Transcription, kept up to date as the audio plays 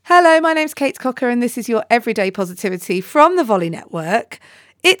Hello, my name's Kate Cocker and this is your Everyday Positivity from the Volley Network.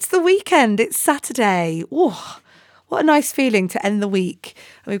 It's the weekend, it's Saturday. Oh, what a nice feeling to end the week.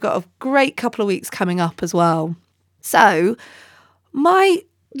 And we've got a great couple of weeks coming up as well. So, I'm going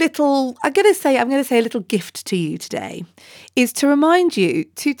to say a little gift to you today is to remind you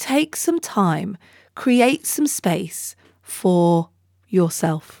to take some time, create some space for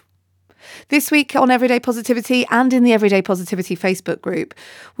yourself. This week on Everyday Positivity and in the Everyday Positivity Facebook group,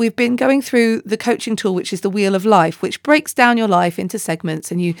 we've been going through the coaching tool, which is the Wheel of Life, which breaks down your life into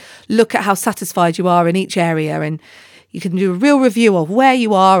segments and you look at how satisfied you are in each area and you can do a real review of where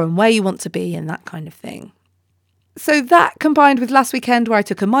you are and where you want to be and that kind of thing. So that combined with last weekend where I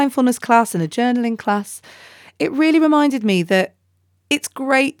took a mindfulness class and a journaling class, it really reminded me that it's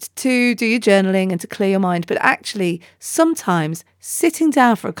great to do your journaling and to clear your mind, but actually sometimes sitting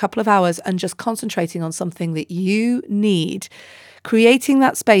down for a couple of hours and just concentrating on something that you need, creating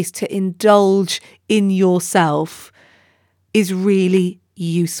that space to indulge in yourself is really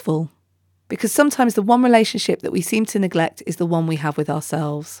useful. Because sometimes the one relationship that we seem to neglect is the one we have with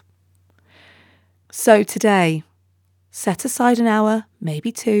ourselves. So today, set aside an hour,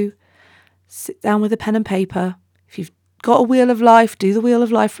 maybe two, sit down with a pen and paper. If you've got a Wheel of Life, do the Wheel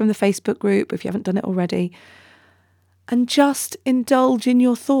of Life from the Facebook group if you haven't done it already. And just indulge in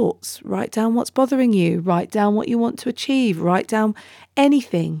your thoughts. Write down what's bothering you. Write down what you want to achieve. Write down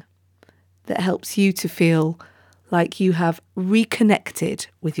anything that helps you to feel like you have reconnected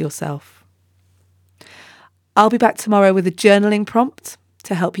with yourself. I'll be back tomorrow with a journaling prompt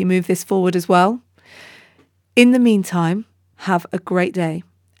to help you move this forward as well. In the meantime, have a great day.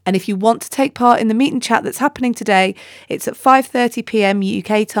 And if you want to take part in the meet and chat that's happening today, it's at 5:30 p.m.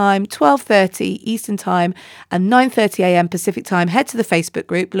 UK time, 12:30 Eastern time and 9:30 a.m. Pacific time. Head to the Facebook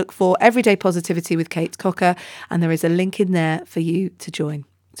group, look for Everyday Positivity with Kate Cocker, and there is a link in there for you to join.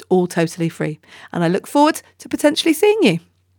 It's all totally free. And I look forward to potentially seeing you.